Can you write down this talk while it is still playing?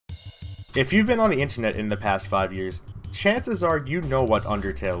If you've been on the internet in the past 5 years, chances are you know what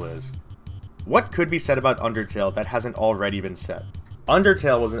Undertale is. What could be said about Undertale that hasn't already been said?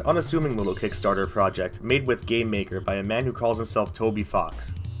 Undertale was an unassuming little Kickstarter project made with Game Maker by a man who calls himself Toby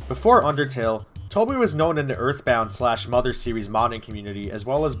Fox. Before Undertale, Toby was known in the Earthbound/Mother series modding community as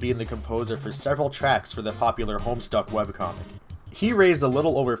well as being the composer for several tracks for the popular Homestuck webcomic. He raised a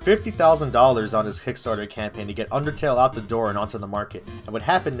little over $50,000 on his Kickstarter campaign to get Undertale out the door and onto the market, and what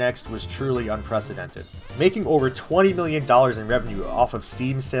happened next was truly unprecedented. Making over $20 million in revenue off of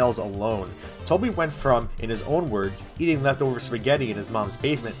Steam sales alone, Toby went from, in his own words, eating leftover spaghetti in his mom's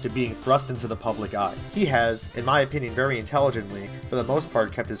basement to being thrust into the public eye. He has, in my opinion very intelligently, for the most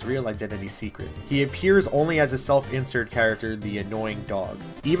part kept his real identity secret. He appears only as a self-insert character, the annoying dog.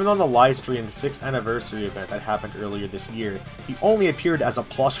 Even on the livestream 6th anniversary event that happened earlier this year, he only appeared as a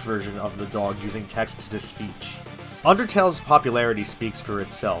plush version of the dog using text-to-speech. Undertale's popularity speaks for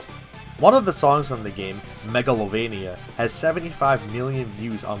itself. One of the songs from the game, Megalovania, has 75 million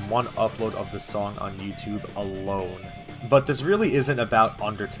views on one upload of the song on YouTube alone. But this really isn't about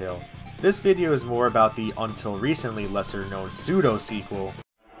Undertale. This video is more about the until recently lesser known pseudo-sequel,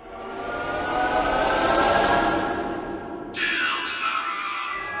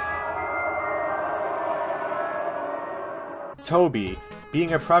 Toby,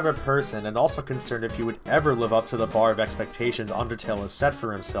 being a private person and also concerned if he would ever live up to the bar of expectations Undertale has set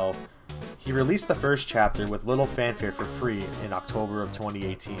for himself, he released the first chapter with little fanfare for free in October of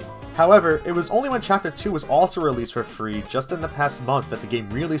 2018. However, it was only when Chapter 2 was also released for free just in the past month that the game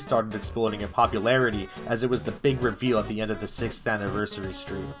really started exploding in popularity, as it was the big reveal at the end of the 6th anniversary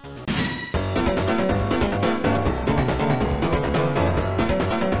stream.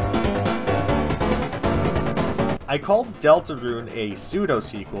 I called Deltarune a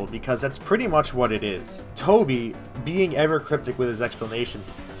pseudo-sequel because that's pretty much what it is. Toby, being ever cryptic with his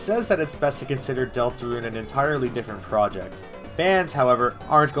explanations, says that it's best to consider Deltarune an entirely different project. Fans, however,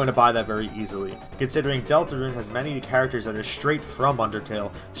 aren't going to buy that very easily, considering Deltarune has many characters that are straight from Undertale,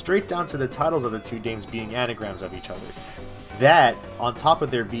 straight down to the titles of the two games being anagrams of each other. That, on top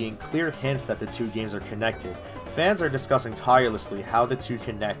of there being clear hints that the two games are connected, fans are discussing tirelessly how the two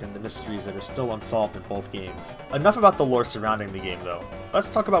connect and the mysteries that are still unsolved in both games. Enough about the lore surrounding the game though, let's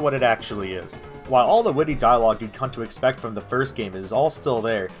talk about what it actually is. While all the witty dialogue you'd come to expect from the first game is all still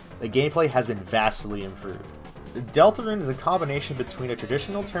there, the gameplay has been vastly improved. Deltarune is a combination between a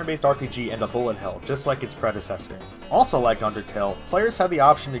traditional turn-based RPG and a bullet hell, just like its predecessor. Also like Undertale, players have the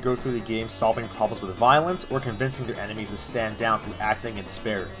option to go through the game solving problems with violence or convincing their enemies to stand down through acting and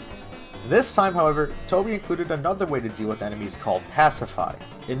sparing. This time, however, Toby included another way to deal with enemies called Pacify.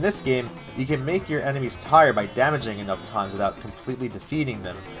 In this game, you can make your enemies tired by damaging enough times without completely defeating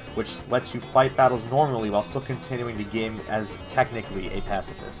them, which lets you fight battles normally while still continuing the game as technically a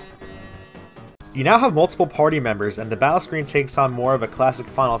pacifist. You now have multiple party members, and the battle screen takes on more of a classic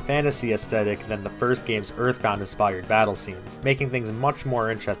Final Fantasy aesthetic than the first game's Earthbound-inspired battle scenes, making things much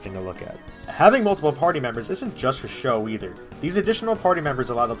more interesting to look at. Having multiple party members isn't just for show either. These additional party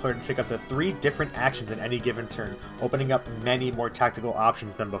members allow the player to take up to 3 different actions in any given turn, opening up many more tactical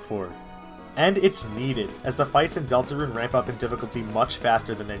options than before. And it's needed, as the fights in Deltarune ramp up in difficulty much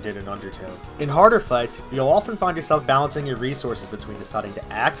faster than they did in Undertale. In harder fights, you'll often find yourself balancing your resources between deciding to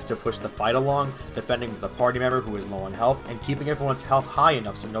act to push the fight along, defending with a party member who is low on health, and keeping everyone's health high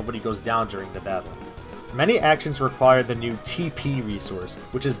enough so nobody goes down during the battle. Many actions require the new TP resource,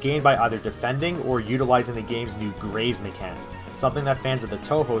 which is gained by either defending or utilizing the game's new graze mechanic, something that fans of the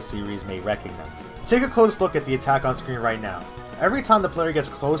Touhou series may recognize. Take a close look at the attack on screen right now. Every time the player gets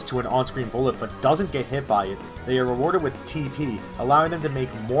close to an on-screen bullet but doesn't get hit by it, they are rewarded with TP, allowing them to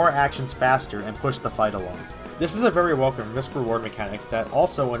make more actions faster and push the fight along. This is a very welcome risk-reward mechanic that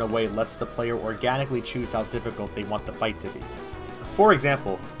also in a way lets the player organically choose how difficult they want the fight to be. For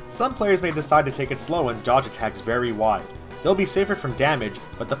example, some players may decide to take it slow and dodge attacks very wide. They'll be safer from damage,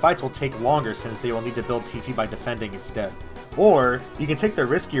 but the fights will take longer since they will need to build TP by defending instead. Or, you can take the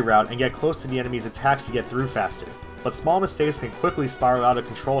riskier route and get close to the enemy's attacks to get through faster, but small mistakes can quickly spiral out of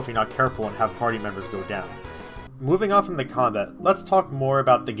control if you're not careful and have party members go down. Moving on from the combat, let's talk more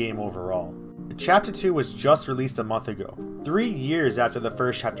about the game overall. Chapter 2 was just released a month ago, 3 years after the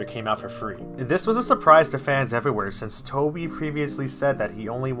first chapter came out for free. This was a surprise to fans everywhere since Toby previously said that he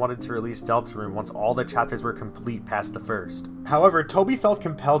only wanted to release Deltarune once all the chapters were complete past the first. However, Toby felt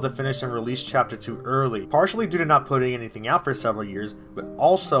compelled to finish and release Chapter 2 early, partially due to not putting anything out for several years, but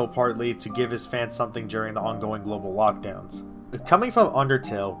also partly to give his fans something during the ongoing global lockdowns. Coming from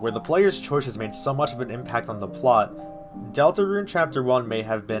Undertale, where the player's choices made so much of an impact on the plot, Deltarune Chapter 1 may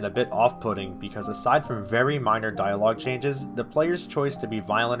have been a bit off-putting because aside from very minor dialogue changes, the player's choice to be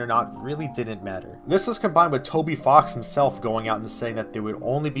violent or not really didn't matter. This was combined with Toby Fox himself going out and saying that there would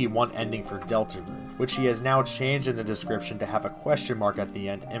only be one ending for Deltarune, which he has now changed in the description to have a question mark at the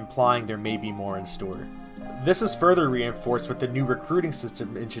end, implying there may be more in store. This is further reinforced with the new recruiting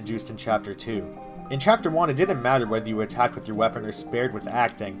system introduced in Chapter 2. In Chapter 1, it didn't matter whether you attacked with your weapon or spared with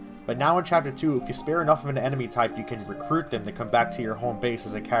acting, but now in Chapter 2, if you spare enough of an enemy type, you can recruit them to come back to your home base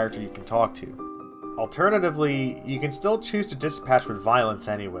as a character you can talk to. Alternatively, you can still choose to dispatch with violence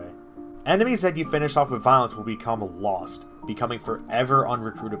anyway. Enemies that you finish off with violence will become lost, becoming forever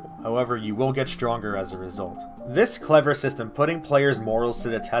unrecruitable. However, you will get stronger as a result. This clever system putting players' morals to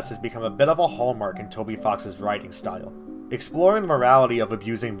the test has become a bit of a hallmark in Toby Fox's writing style. Exploring the morality of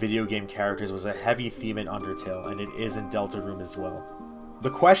abusing video game characters was a heavy theme in Undertale, and it is in Deltarune as well. The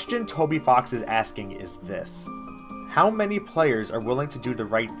question Toby Fox is asking is this: how many players are willing to do the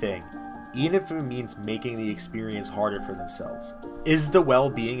right thing, even if it means making the experience harder for themselves? Is the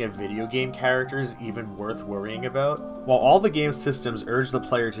well-being of video game characters even worth worrying about? While all the game's systems urge the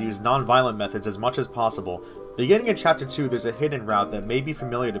player to use non-violent methods as much as possible, beginning in Chapter 2 there's a hidden route that may be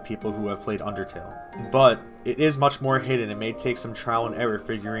familiar to people who have played Undertale. But it is much more hidden and may take some trial and error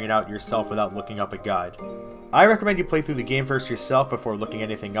figuring it out yourself without looking up a guide. I recommend you play through the game first yourself before looking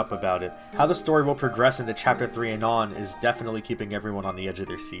anything up about it. How the story will progress into Chapter 3 and on is definitely keeping everyone on the edge of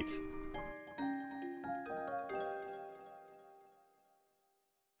their seats.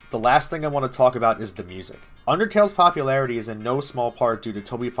 The last thing I want to talk about is the music. Undertale's popularity is in no small part due to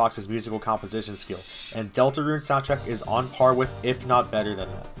Toby Fox's musical composition skill, and Deltarune's soundtrack is on par with, if not better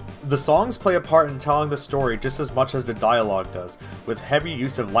than that. The songs play a part in telling the story just as much as the dialogue does, with heavy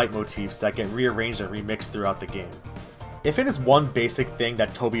use of leitmotifs that get rearranged and remixed throughout the game. If it is one basic thing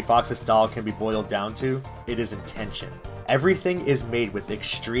that Toby Fox's style can be boiled down to, it is intention. Everything is made with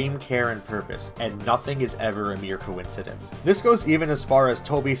extreme care and purpose, and nothing is ever a mere coincidence. This goes even as far as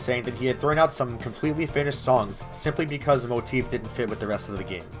Toby saying that he had thrown out some completely finished songs simply because the motif didn't fit with the rest of the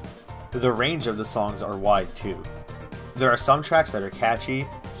game. The range of the songs are wide too. There are some tracks that are catchy,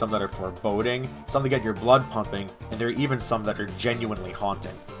 some that are foreboding, some that get your blood pumping, and there are even some that are genuinely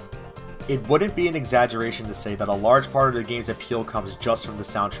haunting. It wouldn't be an exaggeration to say that a large part of the game's appeal comes just from the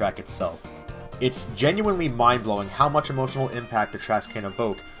soundtrack itself. It's genuinely mind-blowing how much emotional impact the tracks can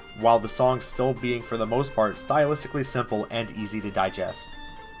evoke, while the songs still being for the most part stylistically simple and easy to digest.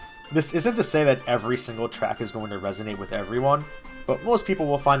 This isn't to say that every single track is going to resonate with everyone, but most people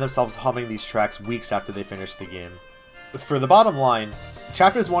will find themselves humming these tracks weeks after they finish the game. For the bottom line,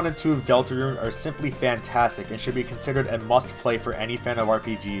 Chapters 1 and 2 of Deltarune are simply fantastic and should be considered a must-play for any fan of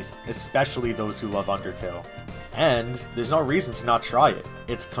RPGs, especially those who love Undertale. And there's no reason to not try it.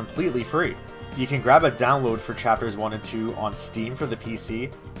 It's completely free. You can grab a download for Chapters 1 and 2 on Steam for the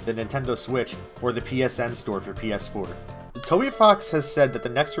PC, the Nintendo Switch, or the PSN store for PS4. Toby Fox has said that the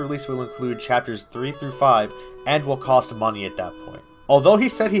next release will include Chapters 3 through 5 and will cost money at that point. Although he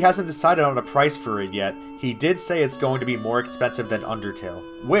said he hasn't decided on a price for it yet, he did say it's going to be more expensive than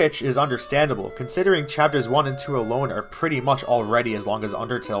Undertale, which is understandable considering Chapters 1 and 2 alone are pretty much already as long as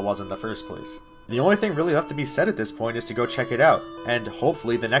Undertale was in the first place. The only thing really left to be said at this point is to go check it out, and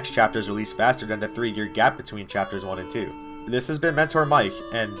hopefully the next chapters release faster than the 3-year gap between Chapters 1 and 2. This has been Mentor Mike,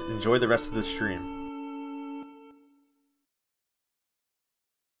 and enjoy the rest of the stream.